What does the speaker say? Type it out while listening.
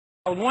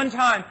One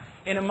time,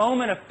 in a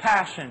moment of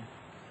passion,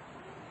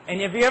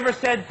 and have you ever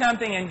said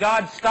something and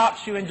God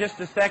stops you in just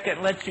a second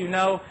and lets you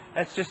know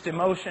that's just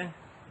emotion?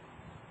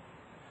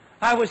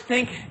 I was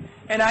thinking,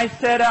 and I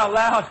said out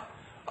loud,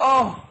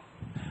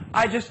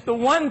 the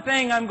one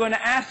thing I'm going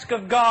to ask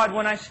of God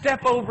when I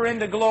step over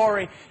into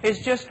glory is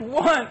just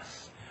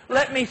once,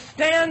 let me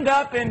stand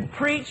up and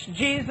preach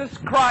Jesus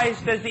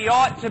Christ as He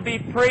ought to be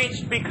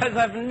preached, because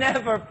I've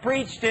never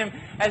preached Him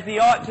as He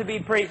ought to be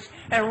preached.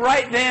 And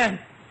right then,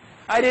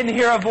 I didn't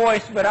hear a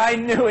voice, but I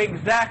knew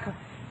exactly,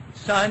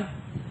 son,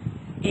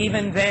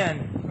 even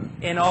then,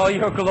 in all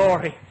your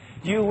glory,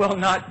 you will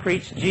not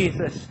preach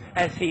Jesus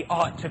as He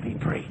ought to be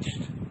preached.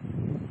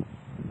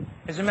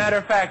 As a matter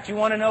of fact, you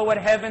want to know what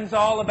heaven's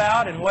all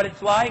about and what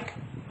it's like?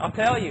 I'll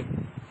tell you.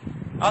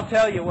 I'll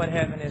tell you what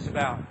heaven is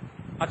about.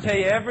 I'll tell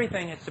you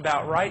everything it's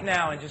about right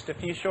now in just a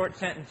few short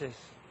sentences.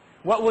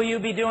 What will you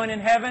be doing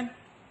in heaven?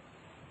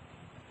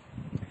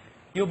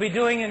 You'll be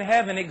doing in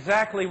heaven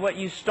exactly what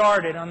you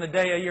started on the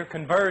day of your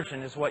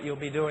conversion is what you'll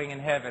be doing in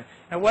heaven.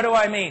 Now what do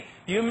I mean?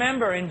 You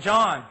remember in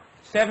John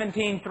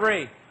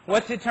 17:3,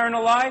 what's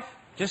eternal life?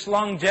 Just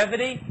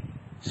longevity?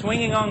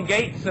 Swinging on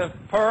gates of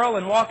pearl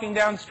and walking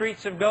down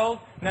streets of gold?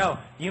 No,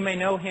 you may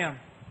know Him.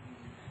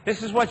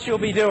 This is what you'll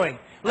be doing.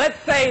 Let's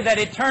say that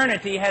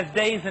eternity has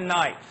days and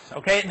nights.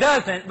 Okay, it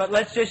doesn't, but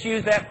let's just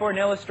use that for an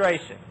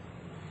illustration.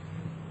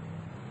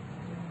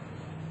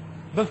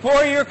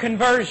 Before your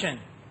conversion,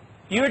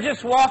 you were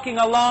just walking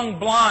along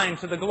blind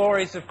to the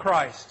glories of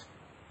Christ.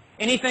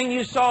 Anything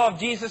you saw of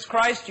Jesus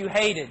Christ, you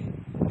hated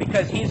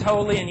because He's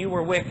holy and you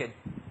were wicked.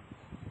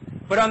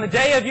 But on the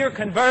day of your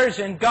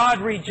conversion, God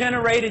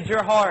regenerated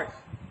your heart,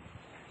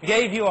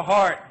 gave you a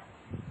heart.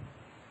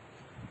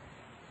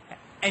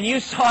 And you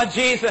saw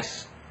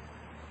Jesus.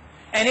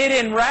 And it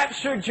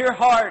enraptured your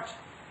heart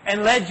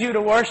and led you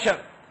to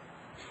worship.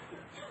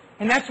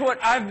 And that's what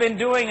I've been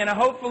doing, and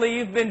hopefully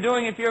you've been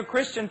doing if you're a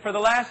Christian for the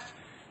last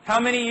how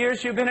many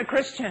years you've been a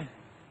Christian.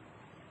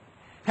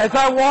 As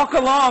I walk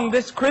along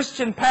this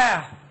Christian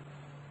path,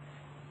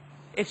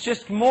 it's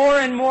just more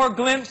and more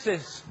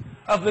glimpses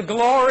of the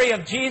glory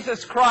of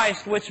Jesus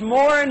Christ, which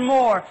more and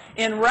more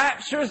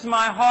enraptures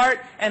my heart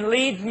and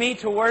leads me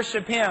to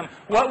worship Him.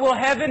 What will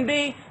heaven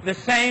be? The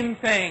same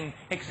thing,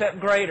 except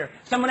greater.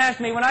 Someone asked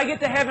me, when I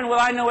get to heaven, will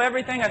I know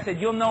everything? I said,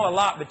 you'll know a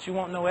lot, but you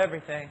won't know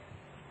everything.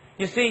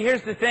 You see,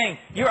 here's the thing.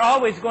 You're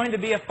always going to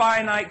be a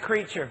finite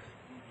creature.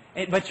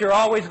 But you're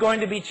always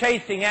going to be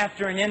chasing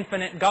after an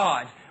infinite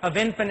God of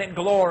infinite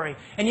glory.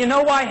 And you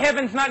know why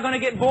heaven's not going to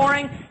get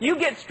boring? You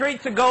get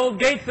streets of gold,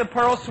 gates of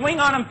pearl,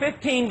 swing on them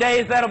 15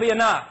 days, that'll be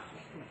enough.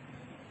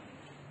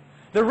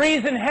 The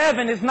reason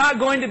heaven is not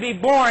going to be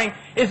boring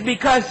is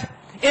because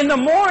in the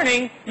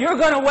morning you're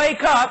going to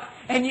wake up,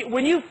 and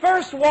when you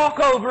first walk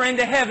over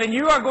into heaven,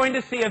 you are going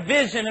to see a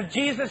vision of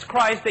Jesus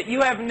Christ that you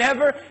have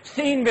never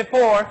seen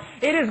before.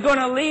 It is going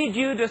to lead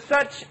you to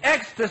such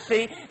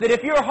ecstasy that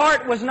if your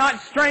heart was not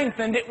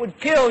strengthened, it would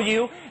kill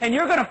you. And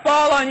you're going to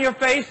fall on your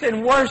face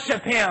and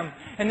worship Him.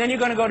 And then you're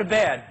going to go to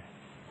bed.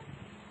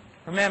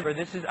 Remember,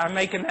 I'm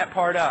making that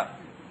part up.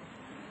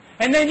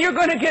 And then you're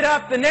going to get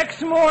up the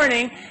next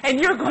morning and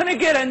you're going to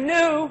get a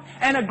new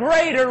and a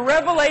greater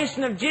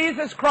revelation of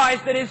Jesus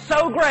Christ that is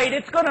so great,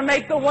 it's going to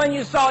make the one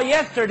you saw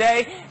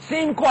yesterday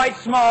seem quite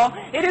small.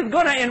 It is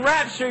going to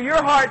enrapture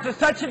your heart to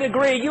such a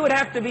degree you would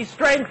have to be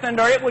strengthened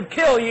or it would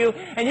kill you.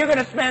 And you're going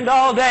to spend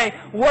all day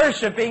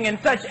worshiping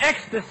in such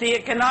ecstasy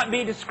it cannot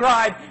be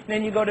described.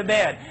 Then you go to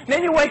bed.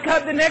 Then you wake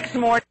up the next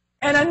morning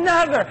and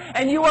another.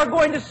 And you are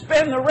going to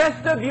spend the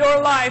rest of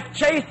your life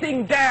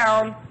chasing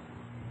down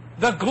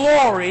the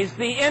glories,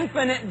 the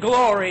infinite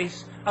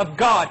glories of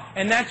God.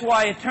 And that's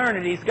why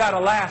eternity's got to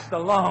last a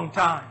long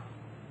time.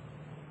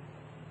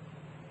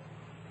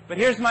 But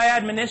here's my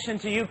admonition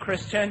to you,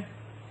 Christian.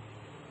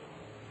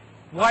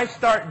 Why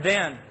start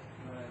then?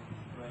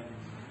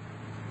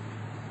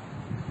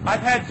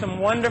 I've had some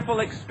wonderful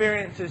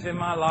experiences in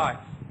my life.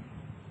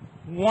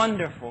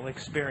 Wonderful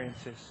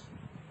experiences.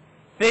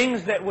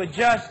 Things that would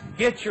just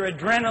get your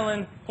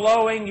adrenaline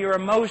flowing, your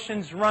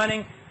emotions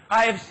running.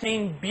 I have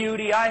seen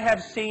beauty. I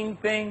have seen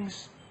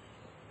things.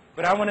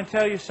 But I want to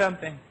tell you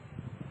something.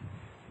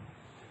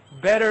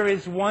 Better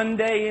is one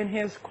day in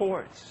His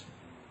courts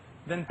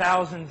than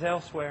thousands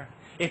elsewhere.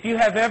 If you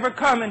have ever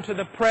come into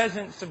the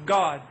presence of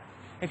God,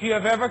 if you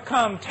have ever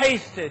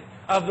tasted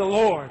of the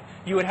Lord,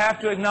 you would have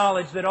to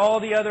acknowledge that all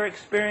the other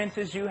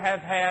experiences you have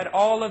had,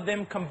 all of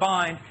them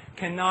combined,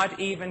 cannot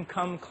even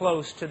come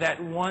close to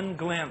that one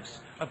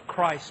glimpse of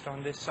Christ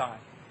on this side.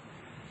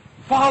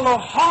 Follow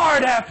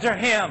hard after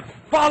Him.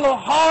 Follow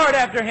hard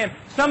after Him.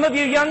 Some of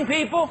you young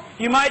people,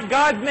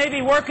 God may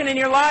be working in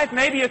your life.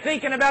 Maybe you're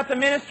thinking about the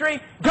ministry.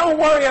 Don't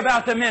worry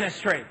about the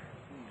ministry.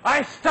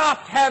 I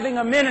stopped having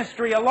a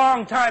ministry a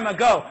long time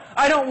ago.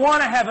 I don't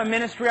want to have a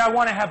ministry. I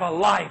want to have a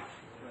life.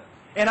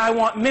 And I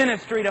want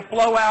ministry to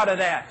flow out of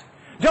that.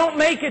 Don't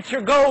make it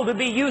your goal to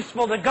be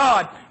useful to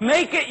God.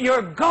 Make it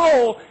your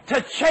goal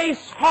to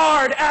chase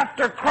hard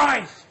after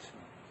Christ.